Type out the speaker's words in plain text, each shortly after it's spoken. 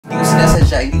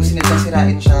sinadya, hindi ko sinadyang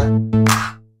sirain siya.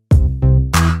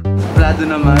 Plado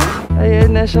naman.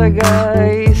 Ayan na siya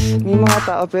guys. May mga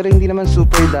tao pero hindi naman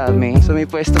super dami. So may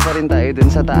pwesto pa rin tayo dun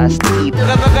sa taas to eat.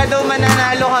 Kapag daw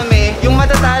mananalo kami, yung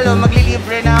matatalo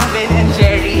maglilibre ng Ben and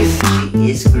Jerry's.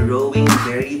 She is growing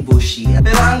very bushy.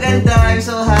 Pero ang ganda, I'm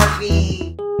so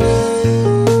happy.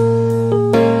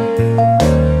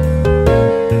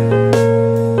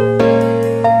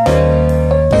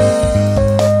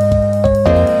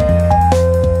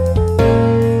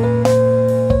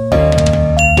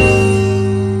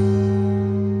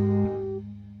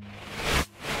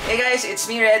 It's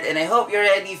me Red and I hope you're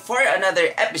ready for another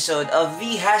episode of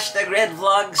the #Red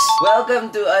Vlogs.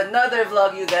 Welcome to another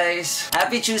vlog, you guys.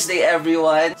 Happy Tuesday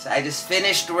everyone. So I just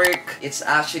finished work. It's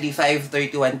actually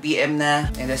 5:31 PM na.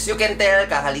 And as you can tell,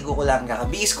 kakaligo ko lang,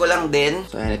 kakabihis ko lang din.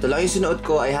 So ayan, ito lang yung sinuot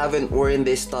ko. I haven't worn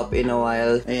this top in a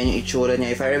while. Ayan yung itsura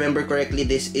niya. If I remember correctly,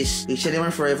 this is H&M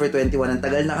Forever 21. Ang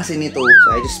tagal na kasi nito. So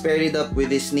I just paired it up with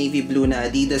this navy blue na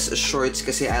Adidas shorts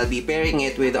kasi I'll be pairing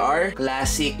it with our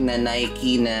classic na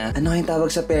Nike na ano yung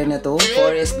tawag sa pair na to?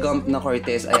 Forrest Gump na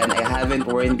Cortez. Ayan, I haven't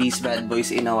worn these bad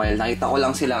boys in a while. Nakita ko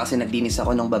lang sila kasi naglinis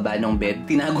ako ng baba ng bed.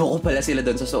 Tinago ko pala sila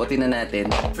doon, so suotin na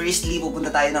natin. Firstly,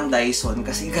 pupunta tayo ng Dyson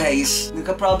kasi guys,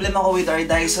 nagka-problem ako with our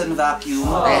Dyson vacuum.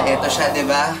 Eto siya,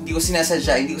 diba? Hindi ko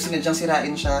sinasadya, hindi ko sinadyang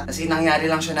sirain siya. Kasi nangyari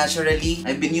lang siya naturally.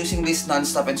 I've been using this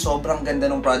non-stop and sobrang ganda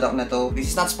ng product na to.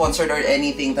 This is not sponsored or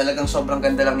anything. Talagang sobrang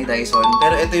ganda lang ni Dyson.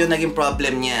 Pero ito yung naging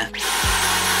problem niya.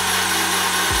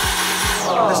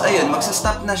 Tapos ayun,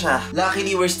 magsa-stop na siya.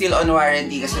 Luckily, we're still on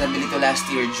warranty kasi nabili to last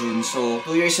year, June. So,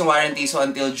 2 years yung warranty. So,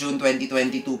 until June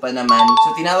 2022 pa naman.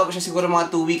 So, tinawag ko siya siguro mga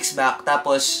 2 weeks back.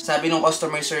 Tapos, sabi nung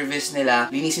customer service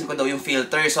nila, linisin ko daw yung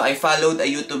filter. So, I followed a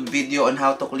YouTube video on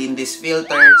how to clean this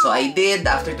filter. So, I did.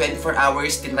 After 24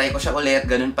 hours, tinry ko siya ulit.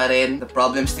 Ganun pa rin. The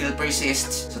problem still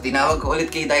persists. So, tinawag ko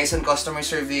ulit kay Dyson customer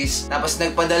service. Tapos,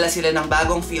 nagpadala sila ng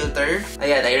bagong filter.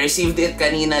 Ayan, I received it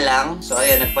kanina lang. So,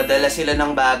 ayan, nagpadala sila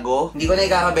ng bago. Hindi ko na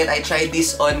ikakabit. I tried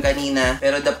this on kanina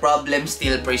pero the problem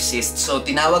still persists. So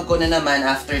tinawag ko na naman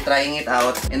after trying it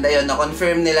out and ayun,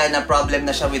 na-confirm nila na problem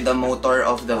na siya with the motor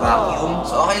of the vacuum.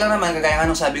 So okay lang naman, kagaya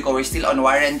nung sabi ko, we're still on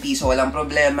warranty so walang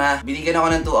problema. Binigyan ako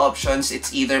ng 2 options.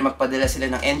 It's either magpadala sila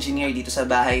ng engineer dito sa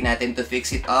bahay natin to fix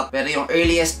it up. Pero yung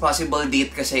earliest possible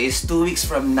date kasi is 2 weeks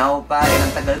from now pa. And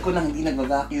ang tagal ko nang hindi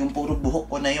nag-vacuum. Puro buhok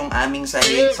ko na yung aming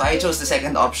sahig. So I chose the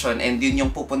second option and yun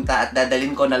yung pupunta at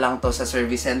dadalhin ko na lang to sa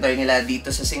service center nila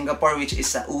dito sa Singapore, which is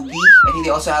sa Ubi. I think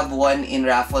they also have one in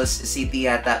Raffles City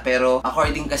yata. Pero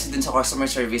according kasi dun sa customer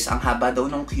service, ang haba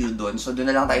daw ng queue dun. So dun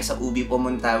na lang tayo sa Ubi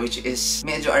pumunta, which is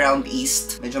medyo around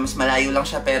east. Medyo mas malayo lang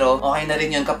siya pero okay na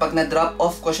rin yun. Kapag na-drop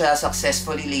off ko siya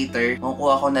successfully later,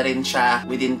 makukuha ko na rin siya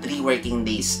within 3 working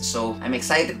days. So I'm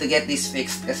excited to get this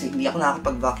fixed kasi hindi ako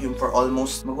nakakapag-vacuum for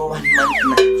almost magwa 1 month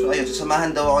na. So ayun,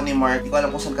 sasamahan daw ako ni Mark. Hindi ko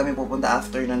alam kung saan kami pupunta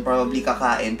after nun. Probably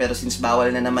kakain. Pero since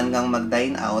bawal na naman ngang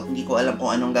mag-dine out, hindi ko alam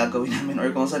kung anong gagawin namin or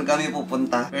kung saan kami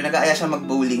pupunta. Pero nag-aaya siya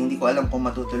mag-bowling, hindi ko alam kung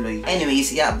matutuloy.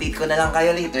 Anyways, i-update ko na lang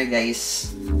kayo later, guys.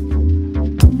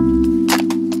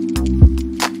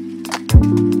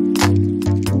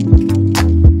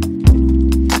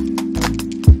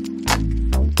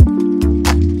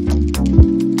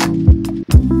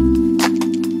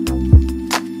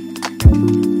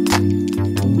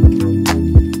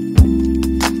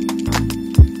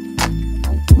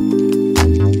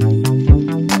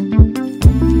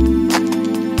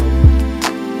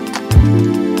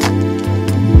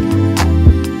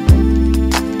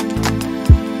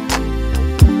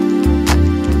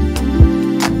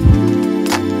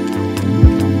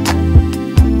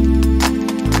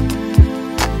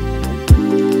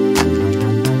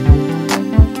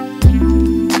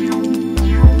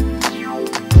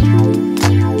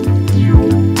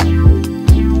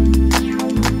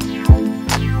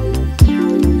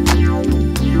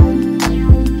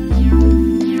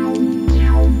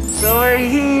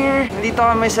 Dito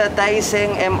kami sa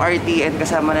Taiseng MRT and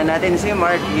kasama na natin si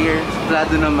Mark here.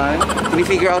 Plado naman.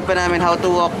 We-figure out pa namin how to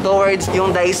walk towards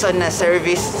yung Dyson na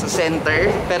service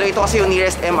center. Pero ito kasi yung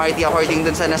nearest MRT according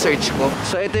dun sa na-search ko.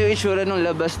 So ito yung itsura ng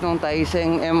labas ng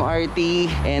Taiseng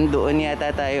MRT and doon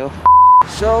yata tayo.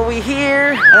 So we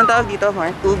here, anong tawag dito,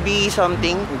 Mark? Ubi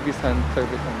something? Ubi Center.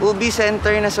 Ubi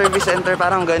Center na service center,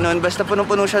 parang ganun. Basta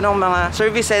punong-puno siya ng mga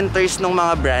service centers ng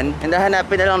mga brand. And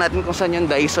hanapin na lang natin kung saan yung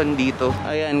Dyson dito.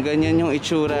 Ayan, ganyan yung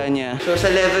itsura niya. So sa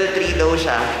level 3 daw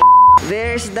siya.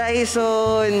 There's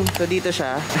Dyson. So dito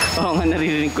siya. Oo nga,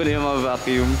 naririnig ko na yung mga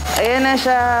vacuum. Ayan na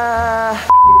siya.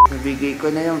 Nabigay ko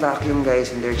na yung vacuum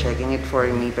guys and they're checking it for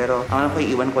me. Pero ako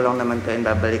iiwan ko lang naman to and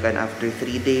babalikan after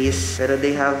 3 days. Pero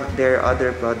they have their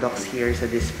other products here sa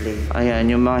display.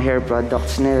 Ayan, yung mga hair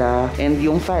products nila. And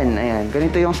yung fan, ayan.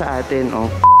 Ganito yung sa atin,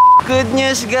 oh. Good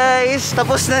news guys!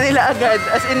 Tapos na nila agad.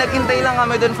 As in, naghintay lang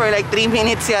kami dun for like 3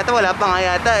 minutes yata. Wala pa nga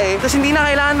yata eh. Tapos hindi na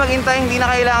kailangan maghintay. Hindi na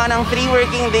kailangan ng 3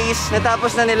 working days.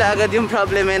 Natapos na nila agad yung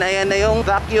problem and ayan na yung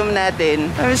vacuum natin.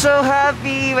 I'm so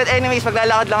happy! But anyways,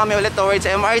 maglalakad lang kami ulit towards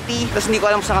MRT. Tapos hindi ko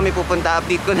alam kung saan kami pupunta.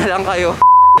 Update ko na lang kayo.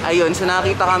 Ayun, so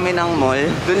nakakita kami ng mall.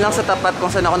 Doon lang sa tapat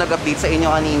kung saan ako nag-update sa inyo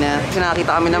kanina. So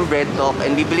nakakita kami ng bread talk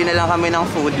and bibili na lang kami ng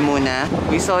food muna.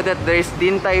 We saw that there's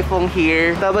Din Tai Fung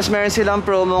here. Tapos meron silang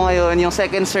promo ngayon, yung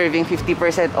second serving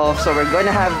 50% off. So we're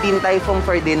gonna have Din Tai Fung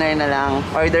for dinner na lang.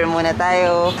 Order muna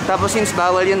tayo. Tapos since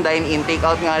bawal yung dine-in, take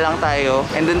out nga lang tayo.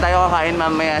 And doon tayo kakain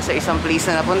mamaya sa isang place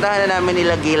na napuntahan na namin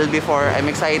nila Gale before. I'm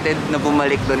excited na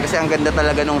bumalik doon kasi ang ganda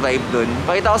talaga ng vibe doon.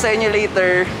 Pakita ko sa inyo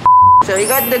later. So we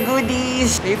got the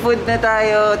goodies. May food na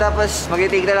tayo. Tapos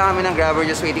mag-take na lang kami ng grab. We're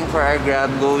just waiting for our grab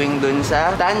going dun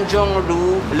sa Tanjong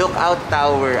Rhu Lookout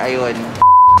Tower. Ayun.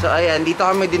 So ayan, dito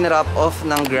kami dinrop off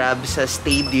ng grab sa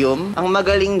stadium. Ang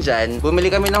magaling dyan,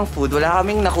 bumili kami ng food, wala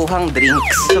kaming nakuhang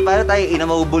drinks. So para tayo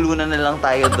mabubulunan na lang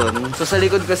tayo dun. So sa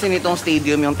likod kasi nitong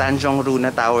stadium, yung Tanjong Rhu na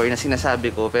tower na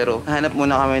sinasabi ko. Pero hanap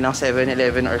muna kami ng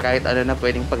 7-Eleven or kahit ano na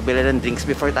pwedeng pagbili ng drinks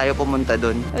before tayo pumunta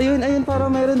dun. Ayun, ayun,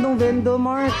 para meron dong vendo,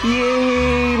 Mark.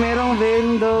 Yay! Merong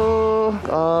vendo.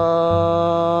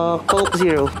 Coke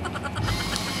Zero.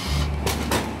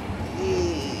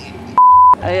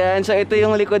 Ayan, so ito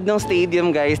yung likod ng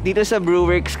stadium guys. Dito sa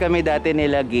Brewworks kami dati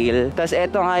nila Gale. Tapos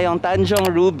ito nga yung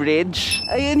Tanjong Rhu Bridge.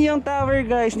 Ayun yung tower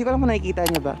guys. Hindi ko alam kung nakikita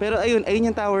niyo ba. Pero ayun,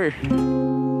 ayun yung tower.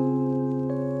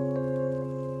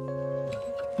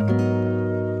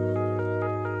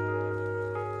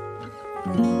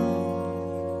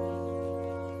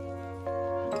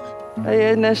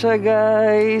 Ayan na siya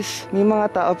guys. May mga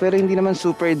tao pero hindi naman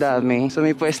super dami. So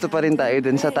may pwesto pa rin tayo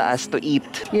dun sa taas to eat.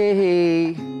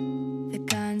 Yay!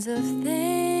 Of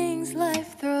things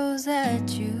life throws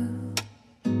at you,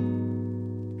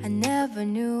 I never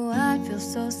knew I'd feel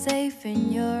so safe in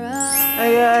your eyes.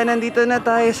 Ayan, nandito na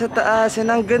tayo sa taas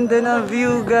and ang ganda ng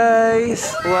view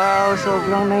guys. Wow,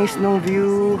 sobrang nice ng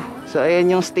view. So ayan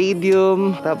yung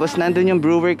stadium, tapos nandun yung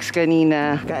Brewworks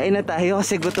kanina. Kain na tayo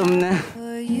kasi gutom na.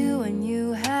 For you and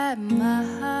you had my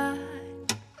heart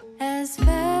as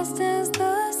fast as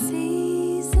the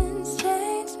seasons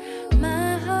change.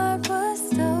 My heart was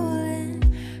stolen,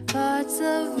 parts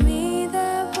of me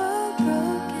that were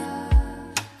broken,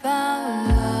 found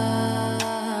love.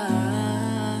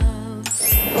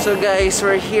 So guys,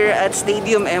 we're here at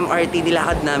Stadium MRT.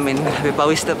 Nilakad namin. Grabe,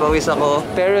 pawis na pawis ako.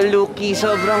 Pero Lucky,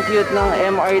 sobrang cute ng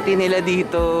MRT nila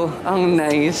dito. Ang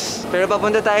nice. Pero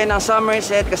papunta tayo ng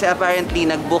Somerset kasi apparently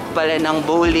nag-book pala ng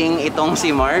bowling itong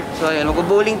si Mark. So ayun,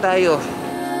 mag-bowling tayo.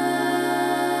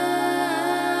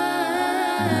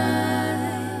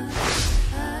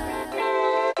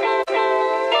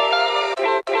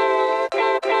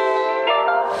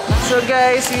 So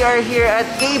guys, we are here at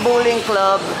K Bowling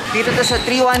Club. Dito to sa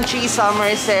 313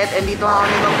 Somerset and dito nga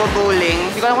kami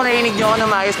magbo-bowling. Hindi ko alam kung narinig nyo ako na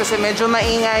maayos kasi medyo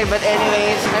maingay. But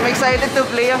anyways, I'm excited to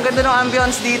play. Ang ganda ng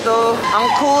ambience dito. Ang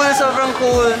cool, sobrang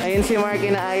cool. Ayun si Mark,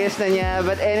 inaayos na niya.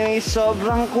 But anyways,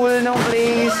 sobrang cool ng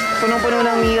place. Punong-puno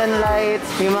ng neon lights.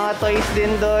 May mga toys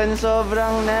din doon.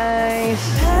 Sobrang nice.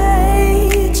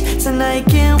 Hey, tonight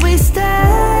can we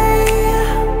stay?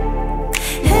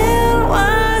 And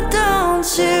why don't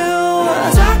you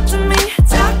talk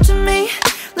to me,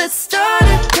 let's start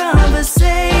a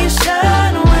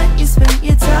conversation. When you spend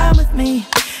your time with me,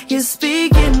 you're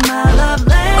speaking my love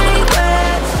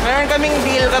language. Meron kaming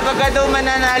deal kapag daw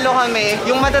mananalo kami,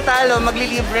 yung matatalo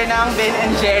maglilibre ng Ben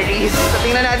and Jerry's. So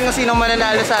tingnan natin kung sinong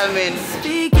mananalo sa amin.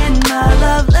 Speaking my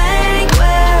love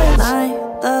language. My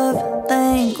love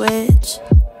language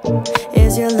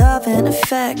is your love and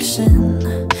affection.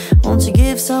 Won't you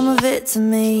give some of it to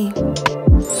me?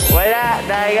 Wala,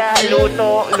 daya,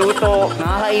 luto, luto.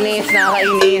 Nakakainis,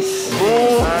 nakakainis.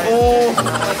 Boo, boo.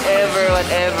 Whatever,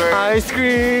 whatever. Ice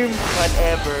cream.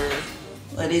 Whatever.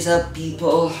 What is up,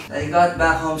 people? I got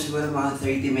back home siguro mga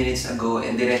 30 minutes ago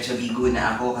and diretso ligo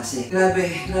na ako kasi grabe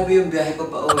yung biyahe ko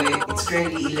pa uwi. It's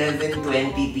currently 11:20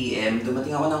 PM.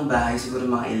 Dumating ako ng bahay siguro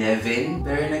mga 11.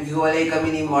 Pero naghiwalay kami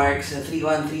ni Mark sa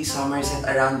 313 Somerset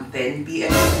around 10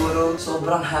 PM siguro.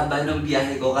 Sobrang haba ng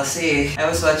biyahe ko kasi I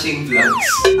was watching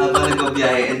vlogs habang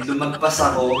nagbabiyahe and lumagpas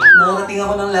ako. Nakarating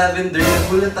ako ng Lavender,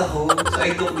 nagulat ako. So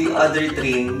I took the other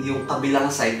train, yung kabilang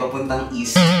side, papuntang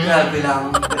east. Grabe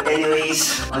lang. But anyways,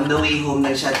 on the way home,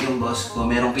 nag-chat yung boss ko.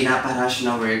 Merong pinaparush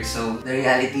na work. So, the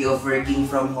reality of working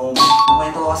from home.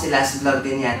 Nakwento ko kasi last vlog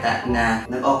din yata na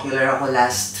nag-ocular ako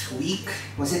last week.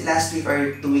 Was it last week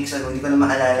or 2 weeks ago? Hindi ko na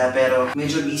maalala. Pero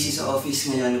medyo busy sa office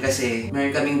ngayon kasi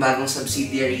meron kaming bagong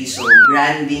subsidiary. So,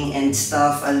 branding and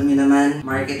stuff. Alam niyo naman,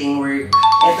 marketing work.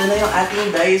 Ito na yung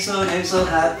ating Dyson. I'm so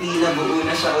happy na buo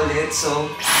na siya ulit. So,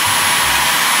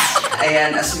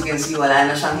 ayan, as you can see, wala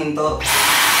na siyang hinto.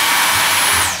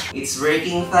 It's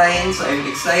working fine, so I'm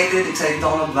excited. Excited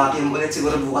ako mag-vacuum ulit.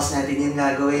 Siguro bukas natin yung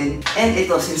gagawin. And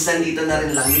ito, since nandito na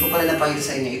rin lang, hindi ko pala napakita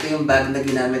sa inyo. Ito yung bag na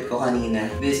ginamit ko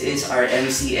kanina. This is our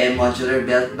MCM modular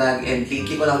belt bag. And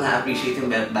lately ko lang na-appreciate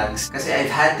yung belt bags. Kasi I've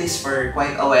had this for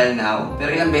quite a while now.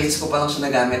 Pero ilang beses ko pa lang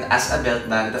siya nagamit as a belt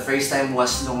bag. The first time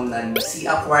was nung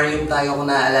nag-sea aquarium tayo,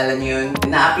 kung naaalala nyo yun.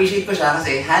 Na-appreciate ko siya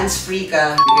kasi hands-free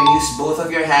ka. You can use both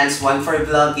of your hands. One for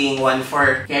vlogging, one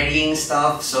for carrying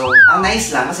stuff. So, ang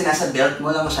nice lang kasi nasa belt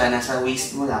mo lang siya, nasa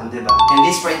waist mo lang, diba? And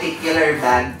this particular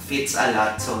bag fits a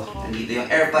lot. So, nandito yung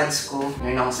AirPods ko,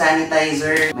 meron akong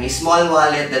sanitizer, may small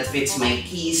wallet that fits my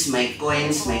keys, my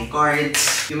coins, my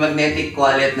cards, yung magnetic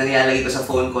wallet na nilalagay ko sa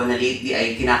phone ko na lately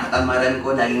ay kinakatamaran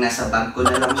ko, laging nasa bag ko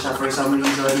na lang siya for some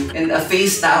reason. And a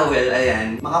face towel,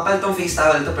 ayan. Makapal tong face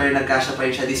towel to pero nagkasya pa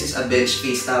rin siya. This is a bench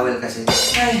face towel kasi.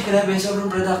 Ay, grabe, sobrang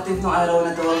productive nung araw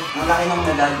na to. Ang laki nang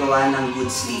nagagawa ng good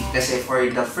sleep kasi for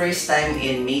the first time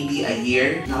in maybe a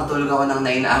year, nakatulog ako ng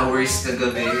 9 hours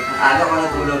kagabi. Ang aga ko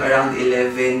natulog around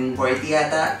 11:40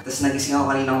 yata. Tapos nagising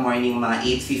ako kaninang morning mga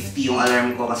 8:50 yung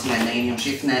alarm ko kasi nga 9 yung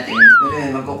shift natin. Pero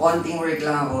yun, magko-konting work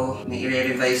lang ako. May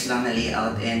i-revise lang na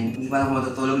layout and hindi pa lang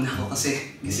matutulog na ako kasi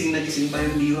gising na gising pa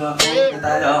yung diwa ko.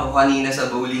 Natalo ako kanina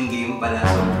sa bowling game pala.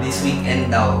 So, this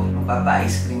weekend daw,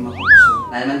 magpapa-ice cream ako. So,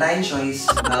 wala naman tayong choice.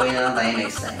 Bawi na lang tayo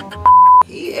next time.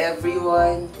 Hey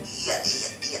everyone!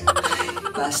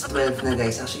 Past 12 na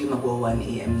guys. Actually, magwa 1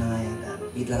 AM na nga yata.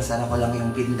 Wait lang, sara ko lang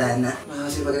yung bintana.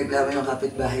 Kasi pagreklamo yung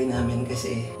kapitbahay namin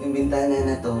kasi yung bintana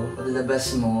na to,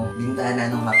 paglabas mo, bintana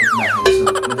ng kapitbahay. So,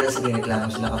 madalas nagreklamo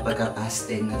sila kapag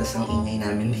past 10 na tas ang ingay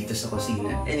namin dito sa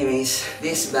kusina. Anyways,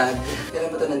 this bag,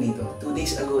 kailan ba ito nandito? 2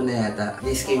 days ago na yata.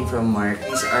 This came from Mark.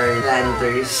 These are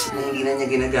planters na hindi na niya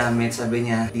ginagamit.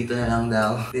 Sabi niya, dito na lang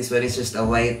daw. This one is just a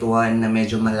white one na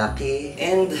medyo malaki.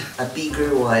 And a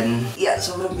bigger one. Yeah,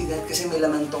 sobrang bigat kasi may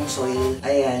laman tong soil.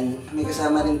 Ayan, may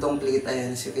kasama rin tong plate.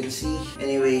 Ayan, as you can see.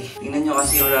 Anyway, tingnan nyo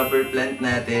kasi yung rubber plant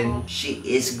natin. She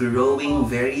is growing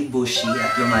very bushy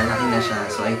at lumalaki na siya.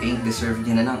 So I think deserve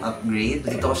niya na ng upgrade.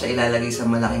 Dito ko siya ilalagay sa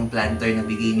malaking planter na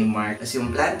bigay ni Mark. Kasi yung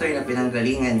planter na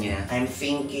pinanggalingan niya, I'm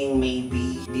thinking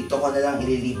maybe dito ko na lang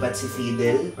ililipat si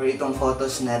Fidel or itong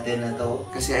photos natin na to.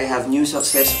 Kasi I have new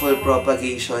successful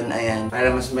propagation. Ayan, para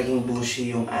mas maging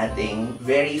bushy yung ating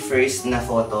very first na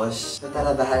photos. So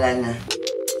tara, bahala na.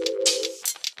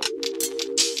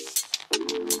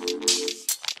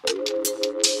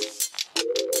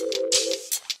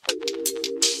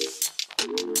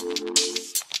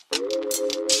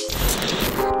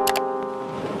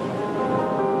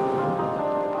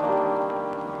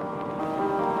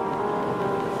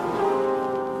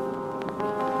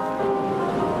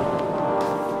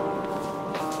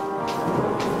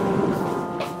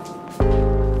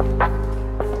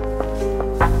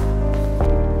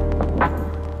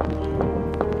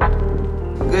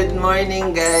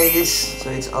 Morning guys! So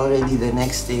it's already the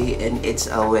next day and it's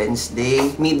a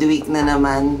Wednesday. Midweek na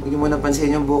naman. Hindi mo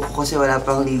napansin yung buhok ko kasi wala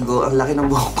pang ligo. Ang laki ng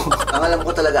buhok ko. Ang alam ko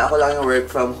talaga ako lang yung work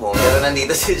from home. Pero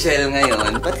nandito si Jel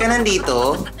ngayon. Ba't ka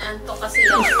nandito? Nanto kasi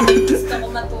ako. Gusto ko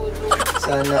matulog.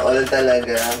 Sana all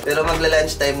talaga. Pero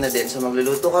magla-lunch time na din. So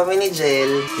magluluto kami ni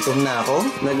Jel. Itom na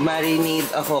ako.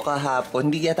 Nag-marinate ako kahapon.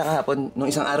 Hindi yata kahapon. Nung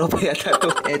isang araw pa yata to.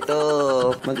 Ito.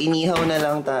 Mag-inihaw na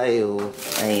lang tayo.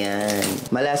 Ayan.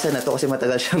 Malasa na to kasi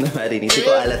matagal siyang na-marinate.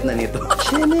 Siko alat na nito.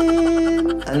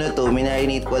 Chanin! Ano to?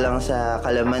 Minarinate ko lang sa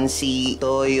calamansi,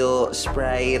 toyo,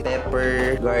 Sprite,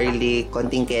 pepper, garlic,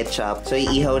 konting ketchup. So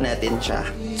iihaw natin siya.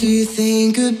 Do you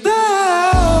think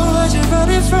about what you're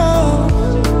running from?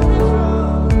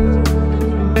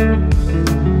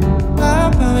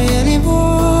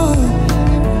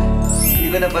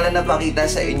 Hindi ko na pala napakita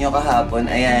sa inyo kahapon.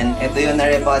 Ayan, ito yung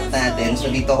na-repot natin.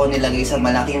 So dito ko nilagay sa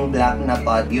malaking black na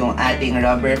pot yung ating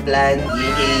rubber plant.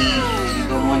 Yay!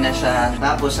 Dito muna siya.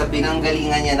 Tapos sa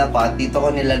pinanggalingan niya na pot, dito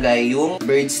ko nilagay yung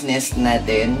bird's nest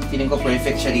natin. Feeling ko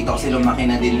perfect siya dito kasi lumaki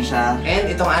na din siya. And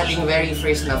itong ating very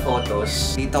first na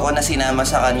photos, dito ko na sinama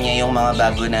sa kanya yung mga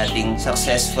bago nating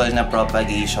successful na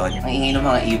propagation. Ang ingay ng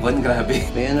mga ibon, grabe.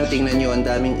 Kaya no, tingnan nyo, ang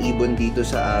daming ibon dito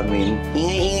sa amin.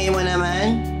 Ingay-ingay mo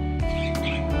naman.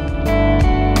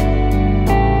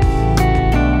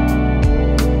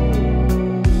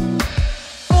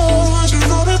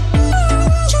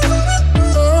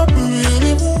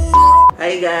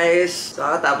 Hi guys! So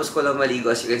kakatapos ko lang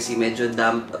maligo. As you can see, medyo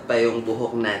damp pa yung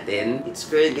buhok natin. It's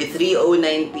currently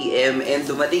 3:09 PM and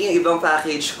dumating yung ibang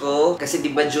package ko. Kasi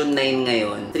diba June 9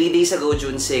 ngayon? 3 days ago,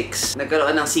 June 6.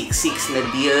 Nagkaroon ng 6/6 na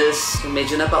deals. So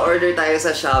medyo napa-order tayo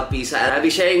sa Shopee. So I'll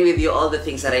be sharing with you all the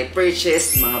things that I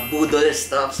purchased. Mga budol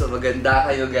stuff. So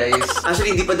maganda kayo guys.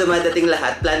 Actually, hindi pa dumadating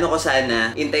lahat. Plano ko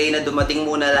sana, hintayin na dumating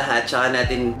muna lahat. Tsaka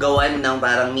natin gawan ng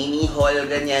parang mini haul,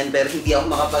 ganyan. Pero hindi ako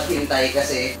makapaghintay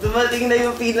kasi dumating na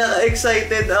yung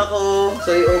pinaka-excited ako. So,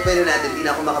 i-open na natin. Hindi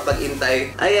na ako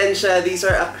makapag-intay. Ayan siya. These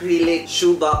are acrylic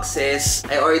shoe boxes.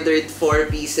 I ordered 4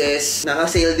 pieces.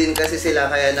 Naka-sale din kasi sila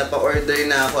kaya napa-order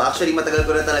na ako. Actually, matagal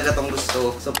ko na talaga tong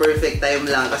gusto. So, perfect time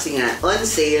lang kasi nga, on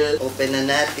sale. Open na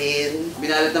natin.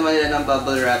 Binalot naman nila ng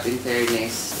bubble wrap in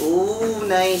fairness. Ooh,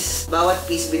 nice. Bawat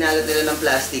piece binalot nila ng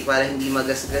plastic para hindi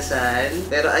magasgasan.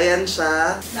 Pero ayan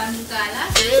siya. Daming kalat.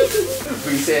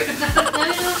 Reset.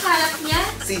 Dami ng kalat niya.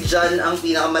 Si John ang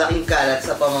pinakamalaking kalat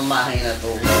sa pamamahay na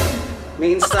to.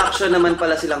 May instruction naman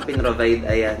pala silang pinrovide.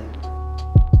 Ayan.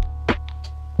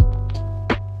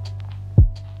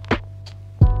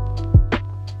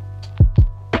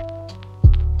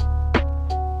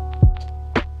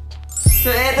 So,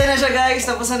 eto na siya guys.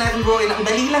 Tapos na natin buuin. Ang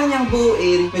dali lang niyang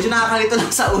buuin. Medyo nakakalito lang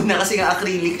sa una kasi nga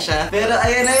acrylic siya. Pero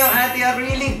ayan na yung ating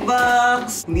acrylic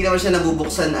box. Hindi naman siya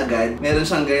nabubuksan agad. Meron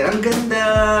siyang ganyan. Ang ganda!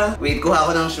 Wait, kuha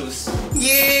ko ng shoes.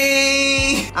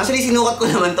 Yay! Actually, sinukat ko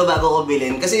naman to bago ko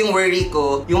bilhin. Kasi yung worry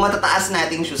ko, yung matataas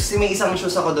nating shoes. Kasi may isang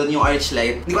shoes ako doon, yung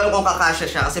Archlight. Hindi ko alam kung kakasya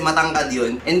siya kasi matangkad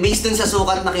yun. And based dun sa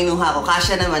sukat na kinuha ko,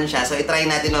 kasya naman siya. So, itry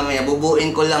natin mamaya. Bubuuin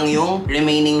ko lang yung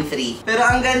remaining 3. Pero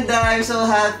ang ganda! I'm so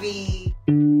happy!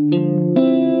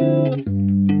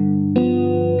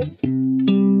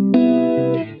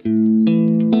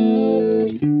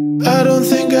 I don't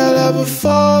think I'll ever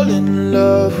fall in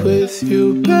love with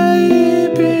you,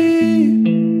 baby.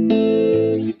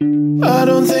 I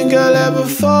don't think I'll ever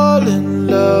fall in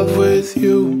love with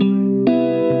you.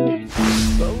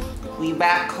 We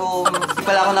back home. Hindi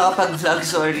pala ako nakapag-vlog,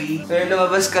 sorry. Pero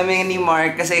lumabas kami ni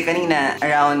Mark kasi kanina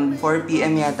around 4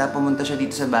 PM yata pumunta siya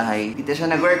dito sa bahay. Dito siya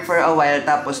nag-work for a while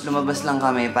tapos lumabas lang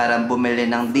kami para bumili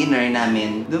ng dinner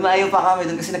namin. Dumayo pa kami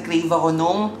dun kasi nag-crave ako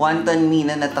nung wonton mee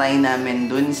na na-try namin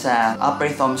dun sa Upper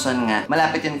Thompson nga.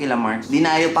 Malapit yun kila Mark.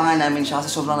 Dinayo pa nga namin siya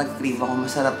kasi sobrang nag-crave ako.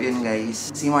 Masarap yun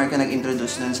guys. Si Mark ang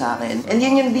nag-introduce nun sa akin. And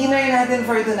yun yung dinner natin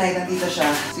for tonight. Nandito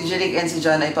siya. Si Jalik and si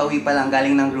John ay pauwi pa lang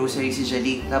galing ng grocery si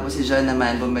Jalik. Tapos si John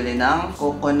naman bumili ng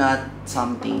coconut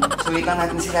something. So wait lang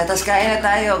natin sila. Tapos kain na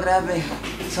tayo. Grabe.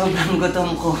 Sobrang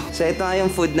gutom ko. So ito nga yung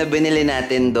food na binili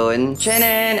natin doon.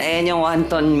 Chanen! Ayan yung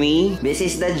wonton mee. This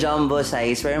is the jumbo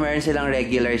size. Pero meron silang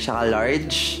regular tsaka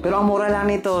large. Pero ang mura lang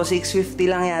nito.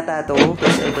 650 lang yata to.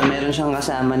 Tapos ito meron siyang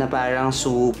kasama na parang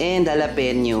soup. And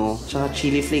jalapeno. Tsaka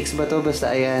chili flakes ba to?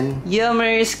 Basta ayan.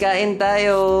 Yummers! Kain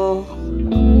tayo!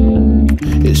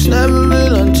 It's never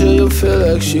real until you feel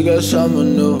like she got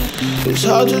someone new. It's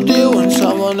hard to deal when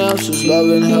someone else is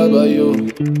loving her by you.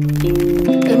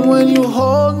 And when you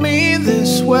hold me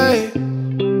this way,